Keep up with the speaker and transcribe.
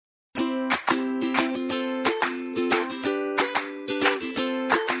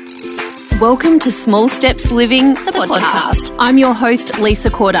Welcome to Small Steps Living, the podcast. I'm your host,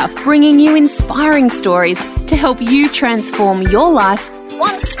 Lisa Corder, bringing you inspiring stories to help you transform your life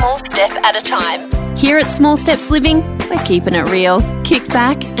one small step at a time. Here at Small Steps Living, we're keeping it real. Kick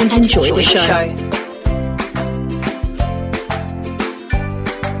back and enjoy the show.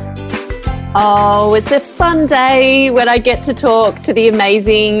 Oh, it's a fun day when I get to talk to the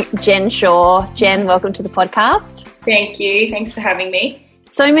amazing Jen Shaw. Jen, welcome to the podcast. Thank you. Thanks for having me.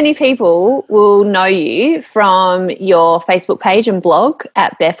 So many people will know you from your Facebook page and blog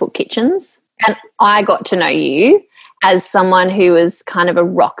at Barefoot Kitchens. And I got to know you as someone who was kind of a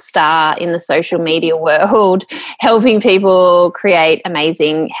rock star in the social media world, helping people create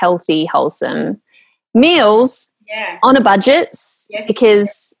amazing, healthy, wholesome meals on a budget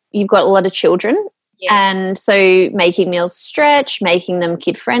because you've got a lot of children. And so making meals stretch, making them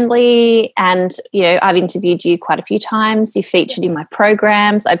kid-friendly. And, you know, I've interviewed you quite a few times. You featured in my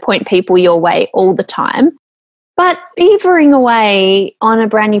programs. I point people your way all the time. But beavering away on a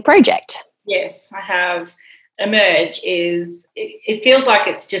brand new project. Yes, I have. Emerge it feels like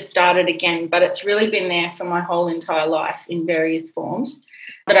it's just started again, but it's really been there for my whole entire life in various forms.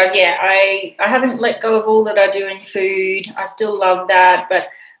 But I haven't let go of all that I do in food. I still love that, but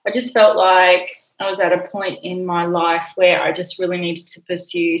I just felt like I was at a point in my life where I just really needed to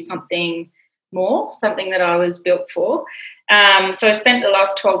pursue something more, something that I was built for. So I spent the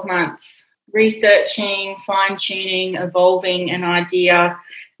last 12 months researching, fine-tuning, evolving an idea.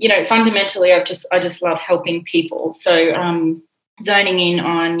 You know, fundamentally, I just love helping people. So zoning in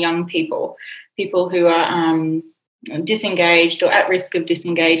on young people who are disengaged or at risk of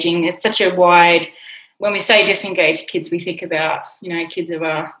disengaging. It's such a wide... When we say disengaged kids, we think about, you know, kids who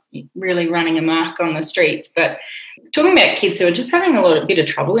are really running amok on the streets. But talking about kids who are just having a bit of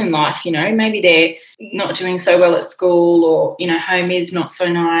trouble in life, you know, maybe they're not doing so well at school, or, you know, home is not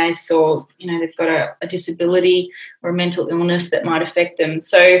so nice, or, you know, they've got a disability or a mental illness that might affect them.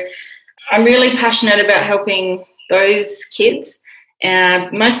 So I'm really passionate about helping those kids,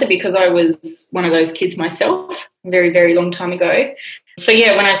 mostly because I was one of those kids myself a very, very long time ago. So,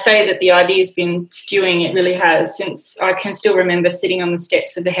 when I say that the idea's been stewing, it really has. Since I can still remember sitting on the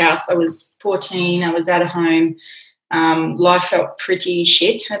steps of the house. I was 14, I was at home. Life felt pretty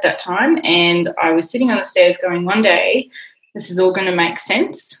shit at that time, and I was sitting on the stairs going, one day this is all going to make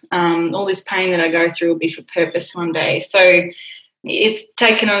sense. All this pain that I go through will be for purpose one day. So it's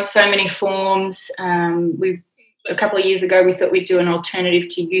taken on so many forms. A couple of years ago, we thought we'd do an alternative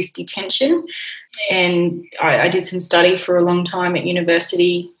to youth detention. And I did some study for a long time at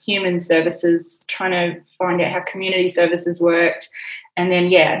university, human services, trying to find out how community services worked. And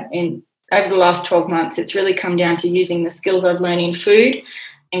then, over the last 12 months, it's really come down to using the skills I've learned in food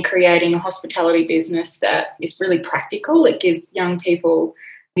and creating a hospitality business that is really practical. It gives young people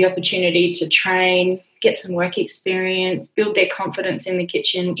the opportunity to train, get some work experience, build their confidence in the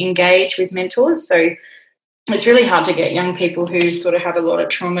kitchen, engage with mentors. So it's really hard to get young people who sort of have a lot of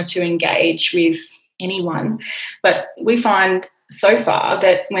trauma to engage with anyone. But we find so far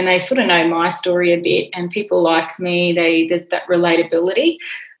that when they sort of know my story a bit and people like me, there's that relatability.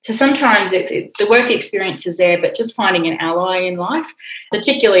 So sometimes the work experience is there, but just finding an ally in life,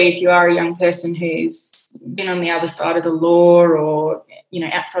 particularly if you are a young person who's been on the other side of the law or, you know,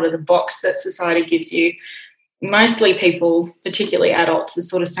 outside of the box that society gives you. Mostly people, particularly adults, are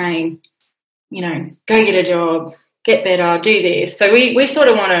sort of saying, you know, go get a job, get better, do this. So we sort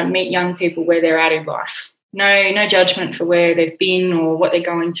of want to meet young people where they're at in life. No judgment for where they've been or what they're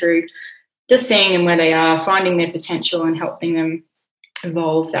going through, just seeing them where they are, finding their potential and helping them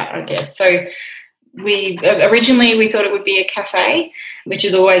evolve that, I guess. So we thought it would be a cafe, which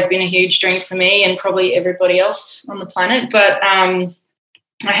has always been a huge dream for me and probably everybody else on the planet. But I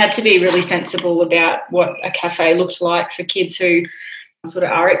had to be really sensible about what a cafe looked like for kids who sort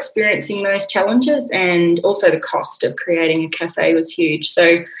of are experiencing those challenges, and also the cost of creating a cafe was huge.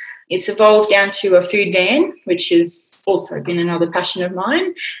 So it's evolved down to a food van, which has also been another passion of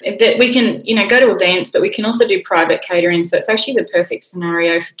mine, that we can, you know, go to events, but we can also do private catering. So it's actually the perfect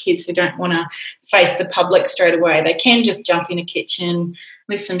scenario for kids who don't want to face the public straight away. They can just jump in a kitchen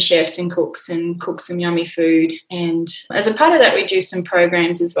with some chefs and cook some yummy food. And as a part of that, we do some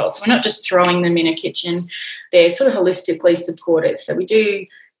programs as well. So we're not just throwing them in a kitchen. They're sort of holistically supported. So we do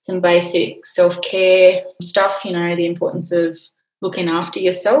some basic self-care stuff, you know, the importance of looking after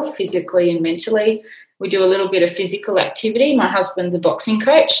yourself physically and mentally. We do a little bit of physical activity. My husband's a boxing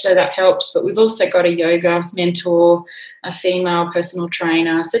coach, so that helps. But we've also got a yoga mentor, a female personal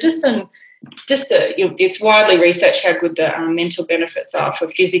trainer. So it's widely researched how good the mental benefits are for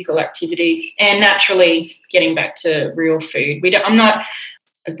physical activity and naturally getting back to real food.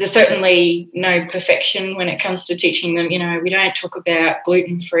 There's certainly no perfection when it comes to teaching them. We don't talk about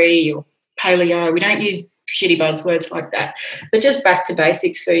gluten-free or paleo. We don't use shitty buzzwords like that. But just back to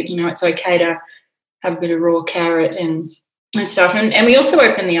basics food, it's okay to have a bit of raw carrot and stuff. And we also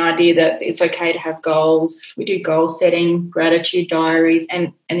open the idea that it's okay to have goals. We do goal setting, gratitude diaries,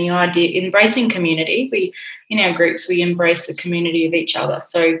 and the idea, embracing community. In our groups, we embrace the community of each other.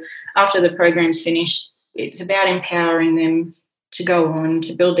 So after the program's finished, it's about empowering them to go on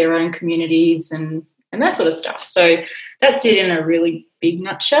to build their own communities and that sort of stuff. So that's it in a really big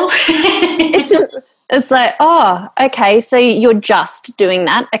nutshell. It's like, oh, okay, so you're just doing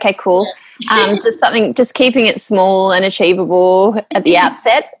that. Okay, cool. Yeah. Just keeping it small and achievable at the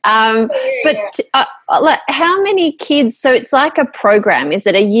outset. But how many kids, so it's like a program. Is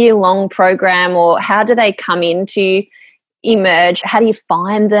it a year-long program, or how do they come into Emerge? How do you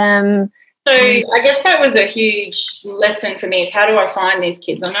find them? So I guess that was a huge lesson for me, is how do I find these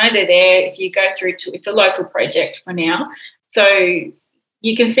kids? I know they're there. If you go through to, it's a local project for now. So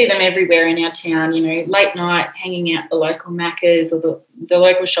you can see them everywhere in our town, late night hanging out the local Maccas or the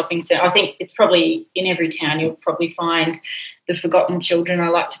local shopping centre. I think it's probably in every town you'll probably find the forgotten children, I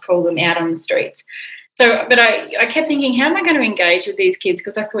like to call them, out on the streets. So, but I kept thinking, how am I going to engage with these kids?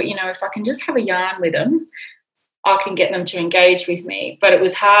 Because I thought, if I can just have a yarn with them, I can get them to engage with me. But it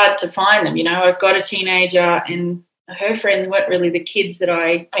was hard to find them. I've got a teenager and her friends weren't really the kids that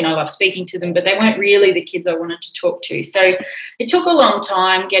I love speaking to them, but they weren't really the kids I wanted to talk to. So it took a long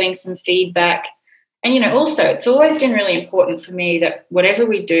time getting some feedback. And, also it's always been really important for me that whatever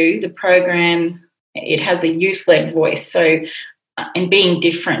we do, the program, it has a youth-led voice. So and being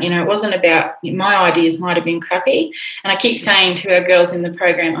different, it wasn't about my ideas might have been crappy. And I keep saying to our girls in the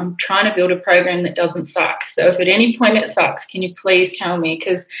program, I'm trying to build a program that doesn't suck. So if at any point it sucks, can you please tell me?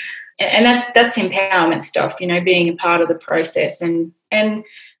 And that's empowerment stuff, being a part of the process and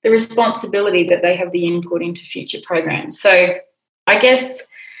the responsibility that they have the input into future programs. So I guess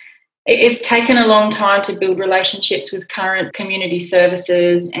it's taken a long time to build relationships with current community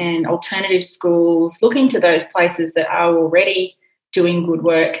services and alternative schools, looking to those places that are already doing good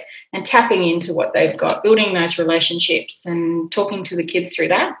work and tapping into what they've got, building those relationships and talking to the kids through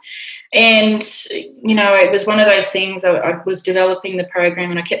that. And, it was one of those things. I was developing the program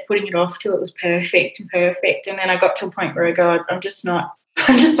and I kept putting it off till it was perfect. And then I got to a point where I go, I'm just not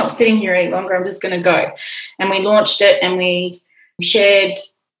sitting here any longer. I'm just going to go. And we launched it and we shared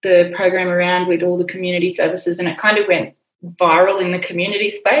the program around with all the community services, and it kind of went viral in the community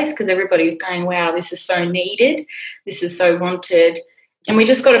space because everybody was going, wow, this is so needed. This is so wanted. And we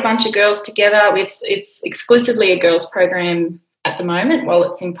just got a bunch of girls together. It's exclusively a girls program at the moment while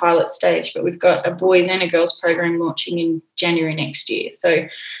it's in pilot stage, but we've got a boys and a girls program launching in January next year. So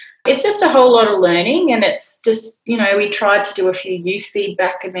it's just a whole lot of learning, and it's just, we tried to do a few youth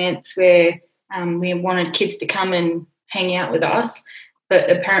feedback events where we wanted kids to come and hang out with us, but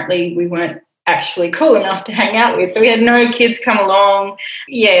apparently we weren't actually cool enough to hang out with. So we had no kids come along.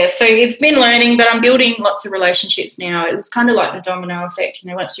 Yeah, so it's been learning, but I'm building lots of relationships now. It was kind of like the domino effect.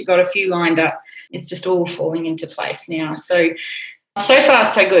 Once you've got a few lined up, it's just all falling into place now. So far,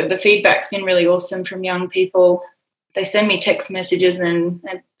 so good. The feedback's been really awesome from young people. They send me text messages and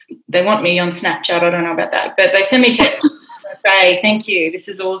they want me on Snapchat. I don't know about that, but they send me text messages and say, thank you, this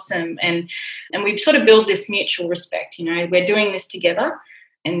is awesome. And we've sort of built this mutual respect. We're doing this together.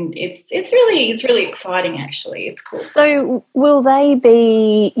 And it's really exciting, actually. It's cool. So will they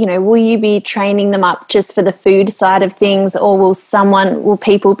be, will you be training them up just for the food side of things, or will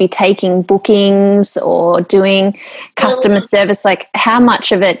people be taking bookings or doing customer service? Like, how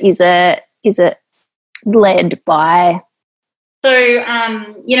much of it is it led by? So,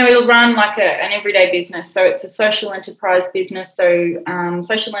 it'll run like an everyday business. So it's a social enterprise business. So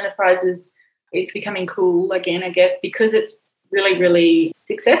social enterprises, it's becoming cool again, I guess, because it's really, really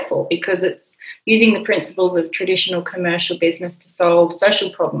successful, because it's using the principles of traditional commercial business to solve social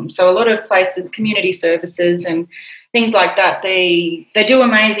problems. So a lot of places, community services and things like that, they do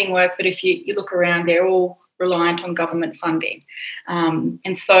amazing work, but if you look around, they're all reliant on government funding.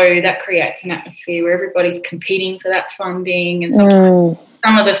 And so that creates an atmosphere where everybody's competing for that funding, and sometimes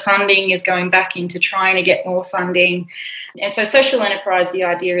some of the funding is going back into trying to get more funding. And so social enterprise, the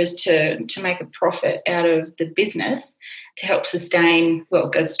idea is to make a profit out of the business to help sustain, well,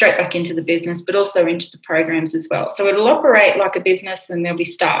 it goes straight back into the business, but also into the programs as well. So it'll operate like a business, and there'll be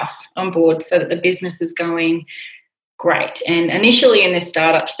staff on board so that the business is going great. And initially in this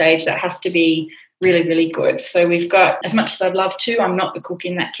startup stage, that has to be really, really good. So we've got, as much as I'd love to, I'm not the cook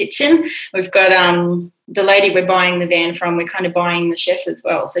in that kitchen. We've got the lady we're buying the van from, we're kind of buying the chef as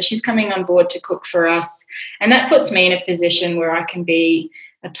well. So she's coming on board to cook for us. And that puts me in a position where I can be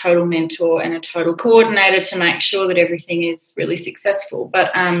a total mentor and a total coordinator to make sure that everything is really successful.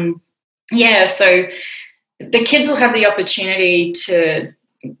 But so the kids will have the opportunity to.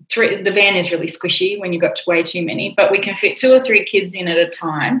 The van is really squishy when you've got way too many, but we can fit 2 or 3 kids in at a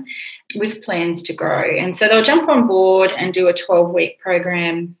time with plans to grow. And so they'll jump on board and do a 12-week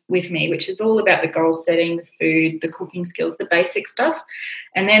program with me, which is all about the goal setting, the food, the cooking skills, the basic stuff.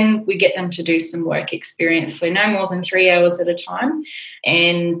 And then we get them to do some work experience, so no more than 3 hours at a time,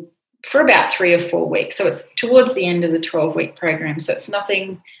 and for about 3 or 4 weeks. So it's towards the end of the 12-week program. So it's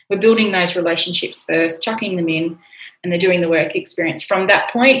nothing, we're building those relationships first, chucking them in, and they're doing the work experience. From that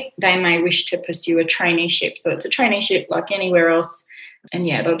point, they may wish to pursue a traineeship. So it's a traineeship like anywhere else. And,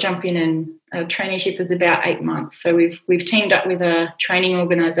 they'll jump in, and a traineeship is about 8 months. So we've teamed up with a training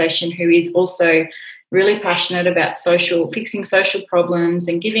organisation who is also really passionate about fixing social problems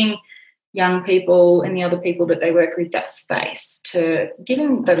and giving young people and the other people that they work with that space, to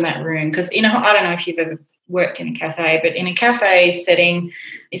giving them that room. Because, I don't know if you've ever worked in a cafe, but in a cafe setting,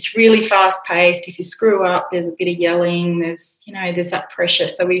 it's really fast-paced. If you screw up, there's a bit of yelling, there's that pressure.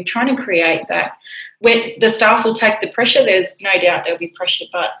 So we're trying to create that where the staff will take the pressure. There's no doubt there'll be pressure,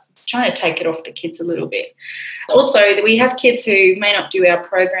 but trying to take it off the kids a little bit. Also, we have kids who may not do our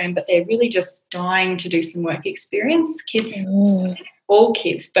program, but they're really just dying to do some work experience. All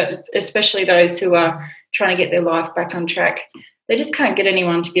kids, but especially those who are trying to get their life back on track. They just can't get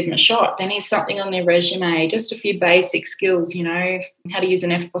anyone to give them a shot. They need something on their resume, just a few basic skills, how to use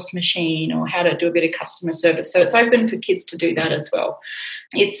an FBOSS machine or how to do a bit of customer service. So it's open for kids to do that as well.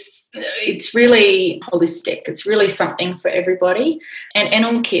 It's really holistic. It's really something for everybody, and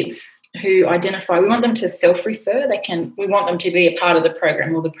all kids who identify. We want them to self-refer. We want them to be a part of the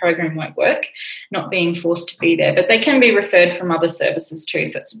program, or the program won't work, not being forced to be there. But they can be referred from other services too.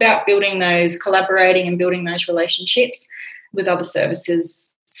 So it's about collaborating and building those relationships with other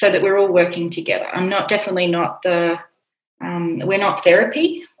services so that we're all working together. We're not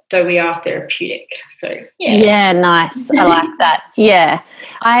therapy, though we are therapeutic. So, yeah. Yeah, nice. I like that. Yeah.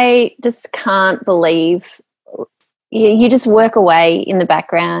 I just can't believe you just work away in the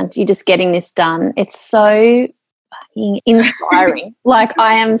background. You're just getting this done. It's so inspiring. Like,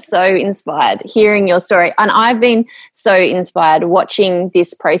 I am so inspired hearing your story. And I've been so inspired watching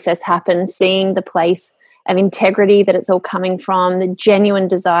this process happen, seeing the place of integrity that it's all coming from, the genuine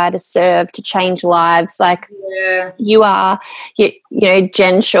desire to serve, to change lives. Like, you are,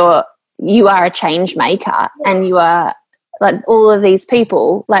 Jen Shaw, you are a change maker, and you are, like, all of these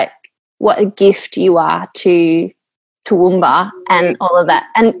people, like, what a gift you are to Toowoomba and all of that.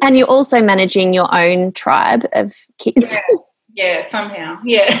 And you're also managing your own tribe of kids. Yeah, somehow.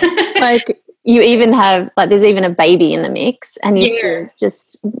 Yeah. Like, you even have, like, there's even a baby in the mix, and you're still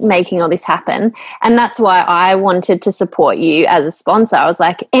just making all this happen. And that's why I wanted to support you as a sponsor. I was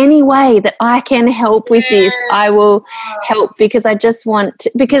like, any way that I can help with this, I will help, because I just want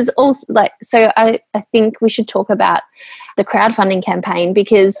to, because also, like, so I think we should talk about the crowdfunding campaign,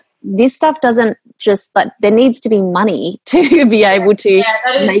 because this stuff doesn't just, like, there needs to be money to be able to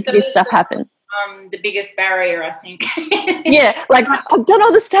make this stuff happen. The biggest barrier, I think. Like, I've done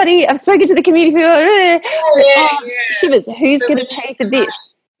all the study, I've spoken to the community people. Shivers, who's going to pay for this?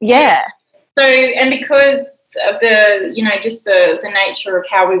 Yeah. So, and because of the, just the nature of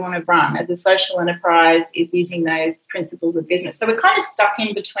how we want to run as a social enterprise is using those principles of business. So we're kind of stuck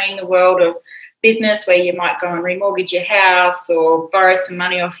in between the world of business, where you might go and remortgage your house or borrow some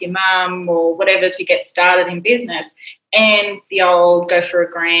money off your mum or whatever to get started in business, and the old go for a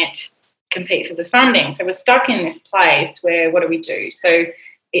grant, compete for the funding. So we're stuck in this place where, what do we do? So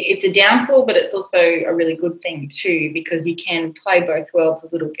it's a downfall, but it's also a really good thing too, because you can play both worlds a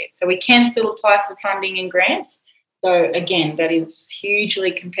little bit. So we can still apply for funding and grants. So again, that is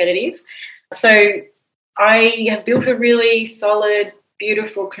hugely competitive. So I have built a really solid,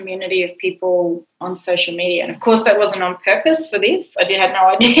 beautiful community of people on social media. And of course, that wasn't on purpose for this. I had no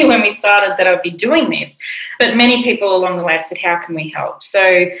idea when we started that I'd be doing this. But many people along the way have said, how can we help?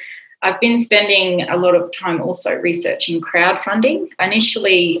 So I've been spending a lot of time also researching crowdfunding.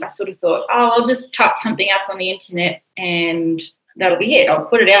 Initially, I sort of thought, I'll just type something up on the internet and that'll be it. I'll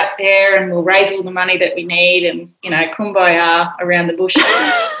put it out there and we'll raise all the money that we need and, kumbaya around the bush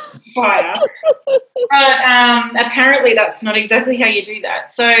fire. But apparently that's not exactly how you do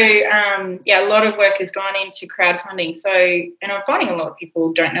that. So, a lot of work has gone into crowdfunding. So, and I'm finding a lot of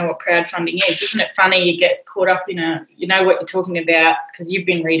people don't know what crowdfunding is. Isn't it funny? You get caught up in you know what you're talking about because you've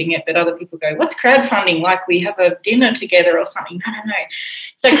been reading it, but other people go, what's crowdfunding? Like we have a dinner together or something. I don't know.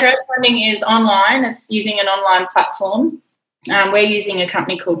 So crowdfunding is online. It's using an online platform. We're using a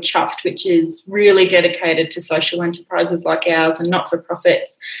company called Chuffed, which is really dedicated to social enterprises like ours and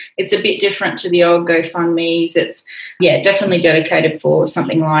not-for-profits. It's a bit different to the old GoFundMes. It's, definitely dedicated for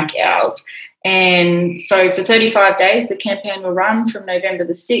something like ours. And so for 35 days, the campaign will run from November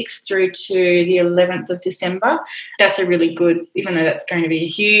the 6th through to the 11th of December. That's a really good, even though that's going to be a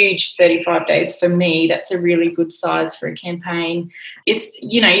huge 35 days for me, that's a really good size for a campaign. It's,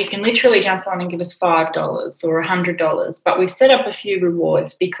 you can literally jump on and give us $5 or $100, but we've set up a few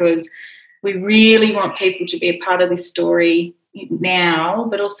rewards because we really want people to be a part of this story now,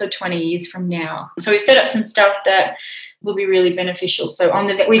 but also 20 years from now. So we've set up some stuff that will be really beneficial. So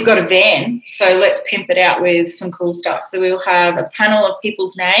we've got a van, so let's pimp it out with some cool stuff. So we'll have a panel of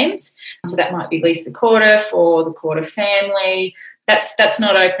people's names. So that might be Lisa Cordiff or the Cordiff family. That's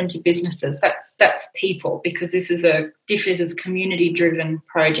not open to businesses. That's people, because this is a community-driven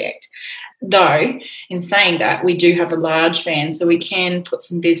project. Though, in saying that, we do have a large van, so we can put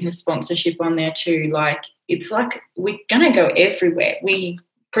some business sponsorship on there too. It's like we're going to go everywhere. We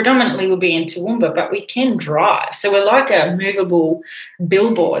predominantly will be in Toowoomba, but we can drive. So we're like a movable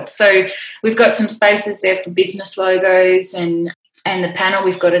billboard. So we've got some spaces there for business logos, and the panel,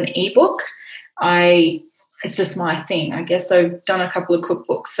 we've got an ebook. It's just my thing, I guess. I've done a couple of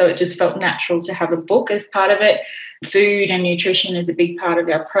cookbooks, so it just felt natural to have a book as part of it. Food and nutrition is a big part of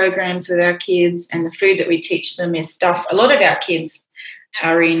our programs with our kids, and the food that we teach them is stuff. A lot of our kids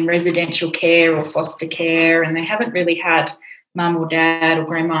are in residential care or foster care, and they haven't really had mum or dad or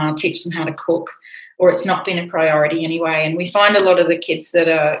grandma teach them how to cook, or it's not been a priority anyway. And we find a lot of the kids that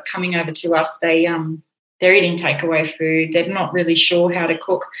are coming over to us, they're eating takeaway food. They're not really sure how to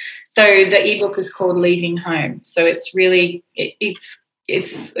cook. So the ebook is called Leaving Home. So it's really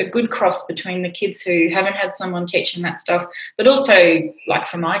it's a good cross between the kids who haven't had someone teach them that stuff, but also, like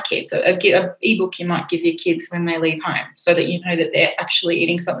for my kids, a ebook you might give your kids when they leave home, so that you know that they're actually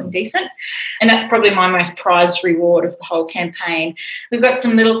eating something decent. And that's probably my most prized reward of the whole campaign. We've got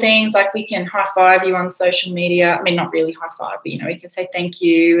some little things like we can high five you on social media. I mean, not really high five, but we can say thank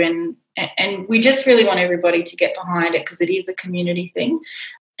you, and we just really want everybody to get behind it because it is a community thing.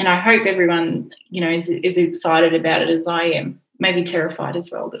 And I hope everyone is excited about it as I am. Maybe terrified as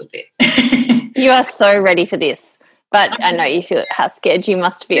well a little bit. You are so ready for this, but I know you feel how scared you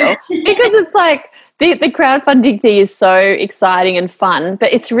must feel, because it's like the crowdfunding thing is so exciting and fun,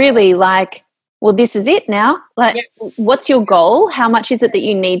 but it's really like, well, this is it now. Like, What's your goal? How much is it that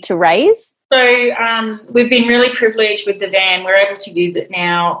you need to raise? So we've been really privileged with the van. We're able to use it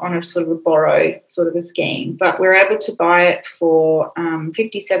now on a sort of a borrow sort of a scheme, but we're able to buy it for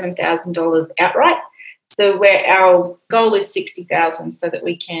 $57,000 outright. So our goal is $60,000 so that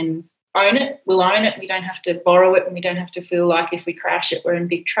we can own it. We'll own it. We don't have to borrow it, and we don't have to feel like if we crash it, we're in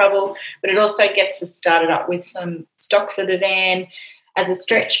big trouble. But it also gets us started up with some stock for the van as a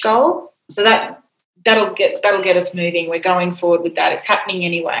stretch goal. So that'll get us moving. We're going forward with that. It's happening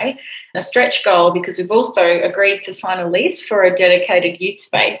anyway. A stretch goal, because we've also agreed to sign a lease for a dedicated youth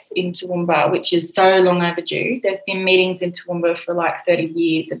space in Toowoomba, which is so long overdue. There's been meetings in Toowoomba for like 30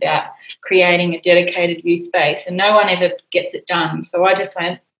 years about creating a dedicated youth space, and no one ever gets it done. So I just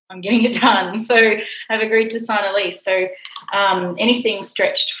went, I'm getting it done. So I've agreed to sign a lease. So anything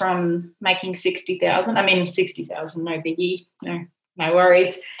stretched from making 60,000, no biggie, no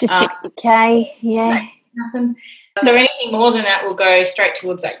worries. Just 60K, yeah. Nothing. So anything more than that will go straight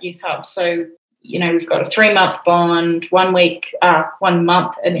towards that youth hub. So, we've got a 3-month bond, 1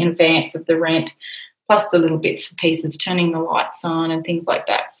 month in advance of the rent, plus the little bits and pieces, turning the lights on and things like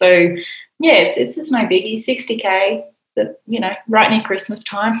that. So, yeah, it's no biggie, 60K, but, right near Christmas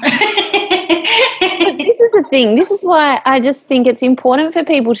time. But this is the thing. This is why I just think it's important for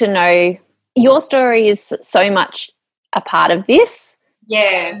people to know your story is so much a part of this.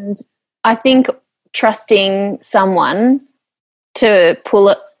 Yeah. And I think trusting someone to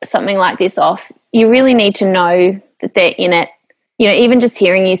pull something like this off, you really need to know that they're in it. Even just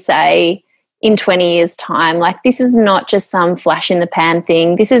hearing you say in 20 years' time, like, this is not just some flash in the pan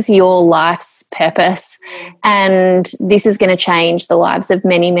thing. This is your life's purpose, and this is going to change the lives of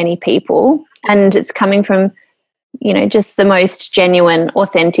many, many people. And it's coming from just the most genuine,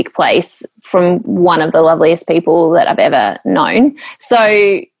 authentic place from one of the loveliest people that I've ever known. So,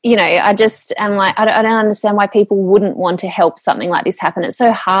 I just am like, I don't understand why people wouldn't want to help something like this happen. It's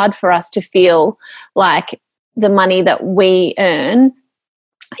so hard for us to feel like the money that we earn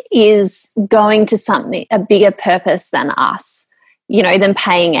is going to a bigger purpose than us, than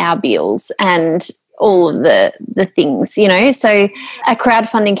paying our bills and all of the things, So a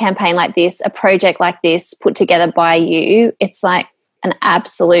crowdfunding campaign like this, a project like this put together by you, it's like an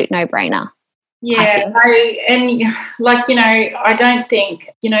absolute no-brainer. Yeah, I don't think,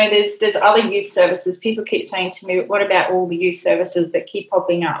 there's other youth services. People keep saying to me, what about all the youth services that keep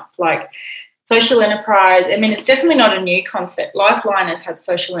popping up? Like social enterprise. I mean, it's definitely not a new concept. Lifeline has had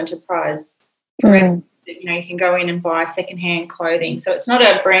social enterprise. You can go in and buy secondhand clothing. So it's not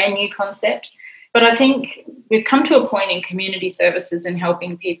a brand new concept. But I think we've come to a point in community services and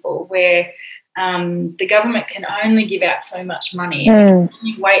helping people where the government can only give out so much money.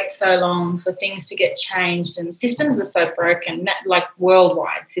 You wait so long for things to get changed, and systems are so broken, like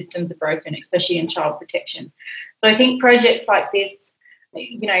worldwide systems are broken, especially in child protection. So I think projects like this,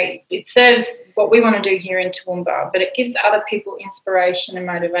 it serves what we want to do here in Toowoomba, but it gives other people inspiration and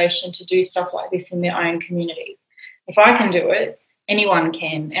motivation to do stuff like this in their own communities. If I can do it, anyone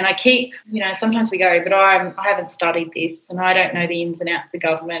can. And I keep, sometimes we go, but I haven't studied this and I don't know the ins and outs of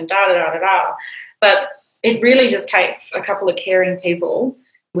government, da-da-da-da-da. But it really just takes a couple of caring people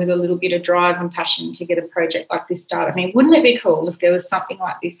with a little bit of drive and passion to get a project like this started. I mean, wouldn't it be cool if there was something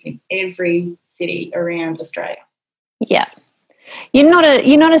like this in every city around Australia? Yeah. You're not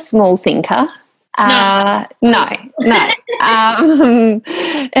a small thinker. No.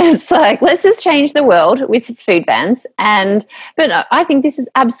 It's like, let's just change the world with food bans. But I think this is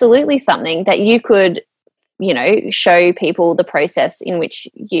absolutely something that you could, show people the process in which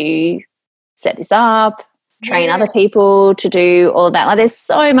you set this up, train other people to do all that. Like, there's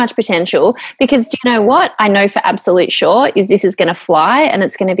so much potential, because do you know what? I know for absolute sure this is going to fly and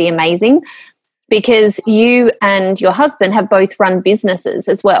it's going to be amazing, because you and your husband have both run businesses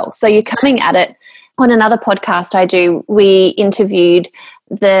as well. So you're coming at it. On another podcast I do, we interviewed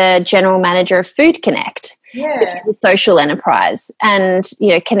the general manager of Food Connect, which is a social enterprise, and,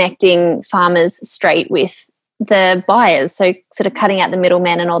 connecting farmers straight with the buyers, so sort of cutting out the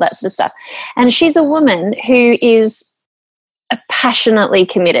middlemen and all that sort of stuff. And she's a woman who is passionately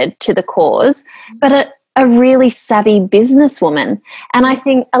committed to the cause, but a really savvy businesswoman. And I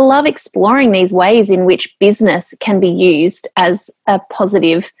think I love exploring these ways in which business can be used as a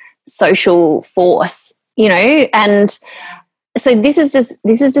positive social force, and so this is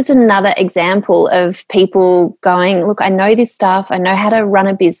just another example of people going, look, I know this stuff, I know how to run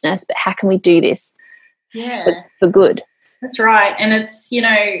a business, but how can we do this for good? That's right. And it's,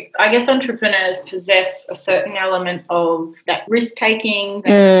 I guess entrepreneurs possess a certain element of that risk-taking,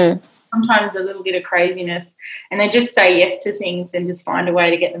 sometimes a little bit of craziness, and they just say yes to things and just find a way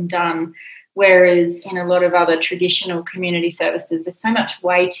to get them done. Whereas in a lot of other traditional community services, there's so much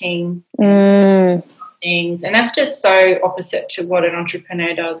waiting things, and that's just so opposite to what an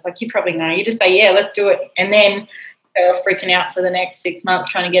entrepreneur does. Like, you probably know, you just say, yeah, let's do it, and then they're freaking out for the next 6 months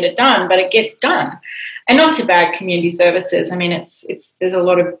trying to get it done, but it gets done. And not to bad community services. I mean, it's there's a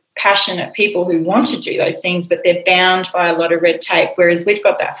lot of passionate people who want to do those things, but they're bound by a lot of red tape, whereas we've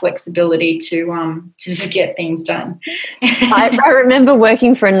got that flexibility to just get things done. I remember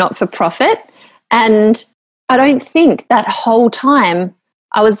working for a not-for-profit, and I don't think that whole time,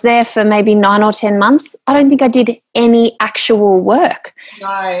 I was there for maybe 9 or 10 months, I don't think I did any actual work.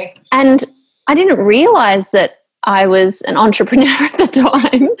 No. And I didn't realise that I was an entrepreneur at the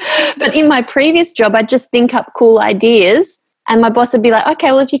time. But in my previous job, I'd just think up cool ideas, and my boss would be like,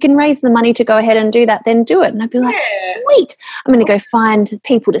 okay, well, if you can raise the money to go ahead and do that, then do it. And I'd be like, sweet, I'm going to go find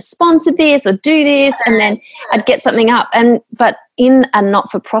people to sponsor this or do this, and then I'd get something up. But in a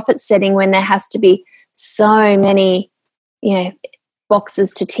not-for-profit setting, when there has to be so many,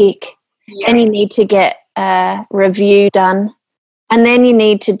 boxes to tick, then you need to get a review done, and then you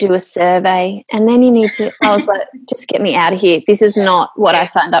need to do a survey, and then you need to, I was like, just get me out of here. This is not what I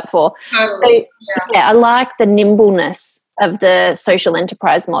signed up for. Totally. So, I like the nimbleness of the social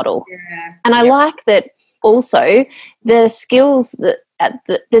enterprise model. Yeah. And I like that also the skills that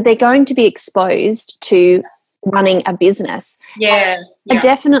they're going to be exposed to running a business. Yeah. I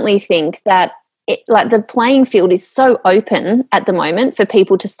definitely think that the playing field is so open at the moment for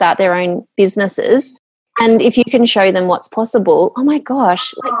people to start their own businesses. And if you can show them what's possible, oh my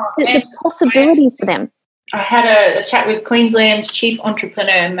gosh, the possibilities for them. I had a chat with Queensland's chief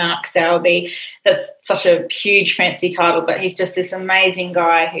entrepreneur, Mark Sowerby. That's such a huge fancy title, but he's just this amazing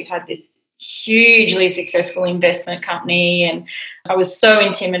guy who had this hugely successful investment company. And I was so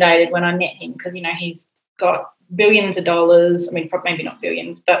intimidated when I met him because, he's got billions of dollars. I mean, maybe not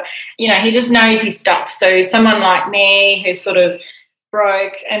billions, but, he just knows his stuff. So someone like me who's sort of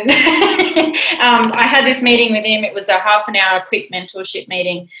broke, and I had this meeting with him. It was a half an hour quick mentorship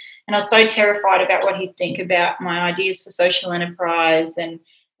meeting, and I was so terrified about what he'd think about my ideas for social enterprise and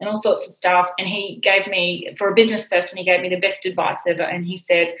all sorts of stuff. And he gave me, for a business person, he gave me the best advice ever. And he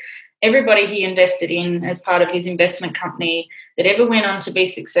said, everybody he invested in as part of his investment company, that ever went on to be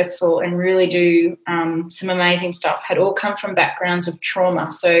successful and really do some amazing stuff had all come from backgrounds of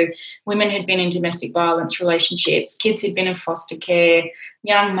trauma. So women had been in domestic violence relationships, kids who'd been in foster care,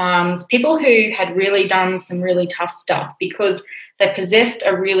 young mums, people who had really done some really tough stuff because they possessed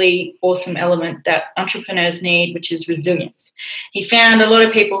a really awesome element that entrepreneurs need, which is resilience. He found a lot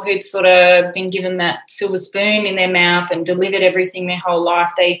of people who'd sort of been given that silver spoon in their mouth and delivered everything their whole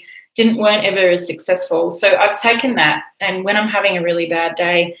life. They weren't ever as successful. So I've taken that, and when I'm having a really bad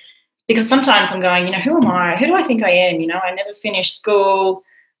day, because sometimes I'm going, who am I? Who do I think I am? I never finished school.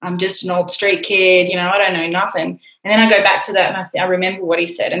 I'm just an old street kid. I don't know nothing. And then I go back to that and I remember what he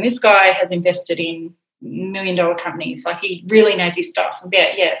said. And this guy has invested in $1 million companies. Like, he really knows his stuff.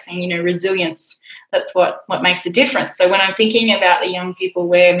 Saying, resilience, that's what makes the difference. So when I'm thinking about the young people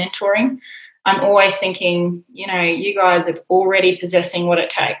we're mentoring, I'm always thinking, you guys are already possessing what it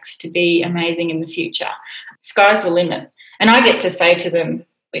takes to be amazing in the future. Sky's the limit. And I get to say to them,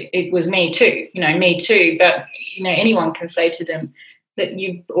 it was me too, me too. But, anyone can say to them that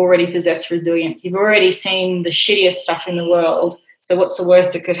you've already possessed resilience. You've already seen the shittiest stuff in the world. So what's the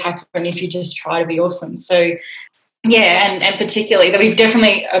worst that could happen if you just try to be awesome? So, and particularly that we've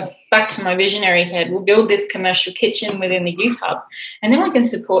definitely, back to my visionary head, we'll build this commercial kitchen within the youth hub, and then we can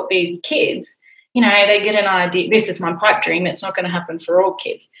support these kids. They get an idea. This is my pipe dream. It's not going to happen for all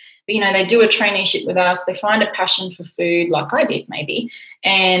kids. But, they do a traineeship with us. They find a passion for food, like I did maybe,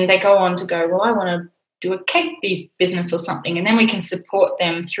 and they go on to go, well, I want to do a cake business or something, and then we can support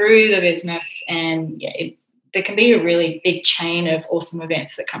them through the business, and there can be a really big chain of awesome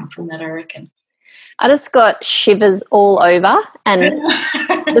events that come from that, I reckon. I just got shivers all over and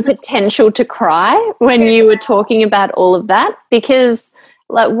the potential to cry when you were talking about all of that, because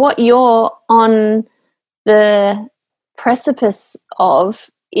like what you're on the precipice of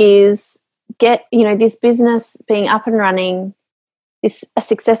is this business being up and running, a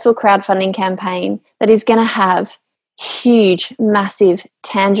successful crowdfunding campaign that is going to have huge, massive,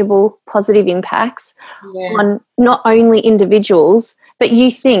 tangible, positive impacts on not only individuals, but you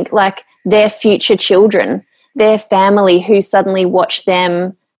think like their future children, their family who suddenly watch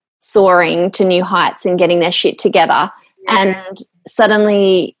them soaring to new heights and getting their shit together, and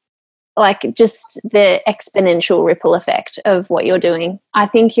suddenly like just the exponential ripple effect of what you're doing. I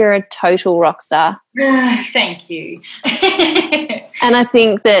think you're a total rock star. Thank you. And I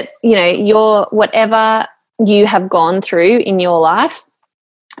think that, you're whatever you have gone through in your life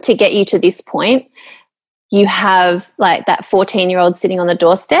to get you to this point, you have like that 14-year-old sitting on the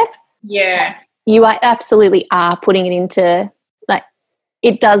doorstep. Yeah. You absolutely are putting it into, like,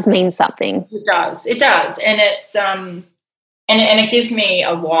 it does mean something. It does. And it's, and it gives me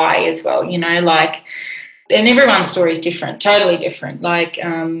a why as well, and everyone's story is different, totally different. Like,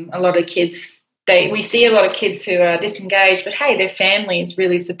 a lot of kids, we see a lot of kids who are disengaged, but hey, their family is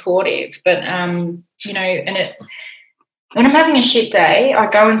really supportive. But, when I'm having a shit day, I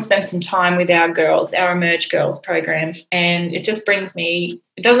go and spend some time with our girls, our Emerge Girls program, and it just brings me,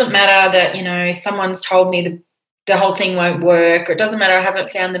 it doesn't matter that, someone's told me the whole thing won't work, or it doesn't matter I haven't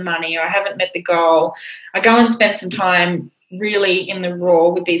found the money or I haven't met the goal. I go and spend some time really in the raw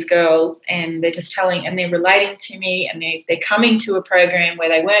with these girls, and they're just telling, and they're relating to me, and they're coming to a program where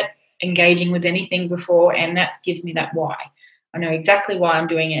they weren't engaging with anything before, and that gives me that why. I know exactly why I'm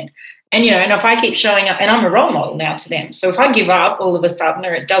doing it. And, and if I keep showing up, and I'm a role model now to them. So if I give up all of a sudden,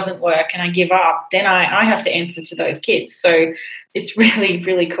 or it doesn't work and I give up, then I have to answer to those kids. So it's really,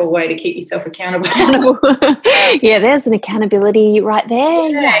 really cool way to keep yourself accountable. Yeah, there's an accountability right there.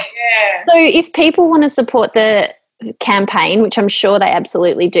 Yeah. So if people want to support the campaign, which I'm sure they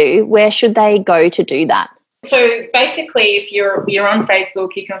absolutely do, where should they go to do that? So basically, if you're on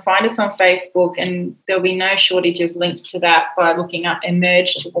Facebook, you can find us on Facebook, and there'll be no shortage of links to that by looking up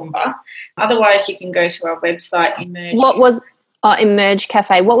Emerge Toowoomba. Otherwise, you can go to our website, Emerge. What was Emerge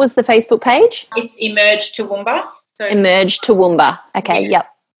Cafe? What was the Facebook page? It's Emerge Toowoomba. So Emerge Toowoomba. Okay, yep.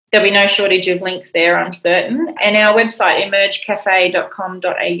 There'll be no shortage of links there, I'm certain. And our website,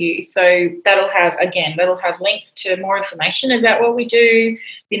 emergecafe.com.au. So that'll have links to more information about what we do.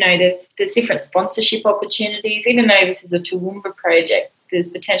 There's different sponsorship opportunities. Even though this is a Toowoomba project, there's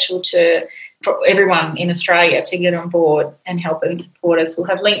potential for everyone in Australia to get on board and help and support us. We'll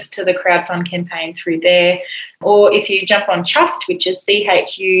have links to the crowdfund campaign through there. Or if you jump on Chuffed, which is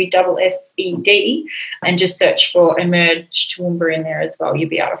CHUFFED, and just search for Emerge Toowoomba in there as well, you'll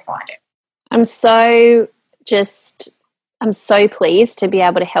be able to find it. I'm so pleased to be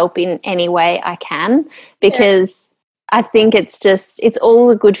able to help in any way I can, because I think it's all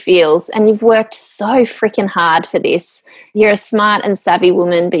the good feels, and you've worked so freaking hard for this. You're a smart and savvy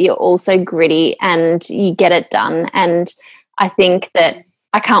woman, but you're also gritty and you get it done. And I think that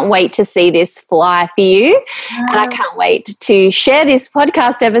I can't wait to see this fly for you. And I can't wait to share this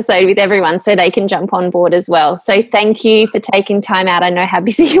podcast episode with everyone so they can jump on board as well. So thank you for taking time out. I know how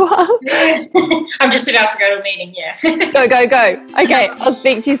busy you are. I'm just about to go to a meeting, yeah. Go. Okay, I'll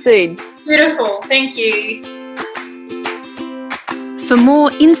speak to you soon. Beautiful. Thank you. For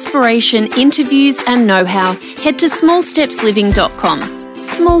more inspiration, interviews and know-how, head to smallstepsliving.com.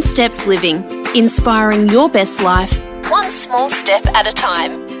 Small Steps Living, inspiring your best life, one small step at a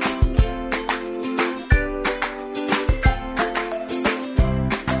time.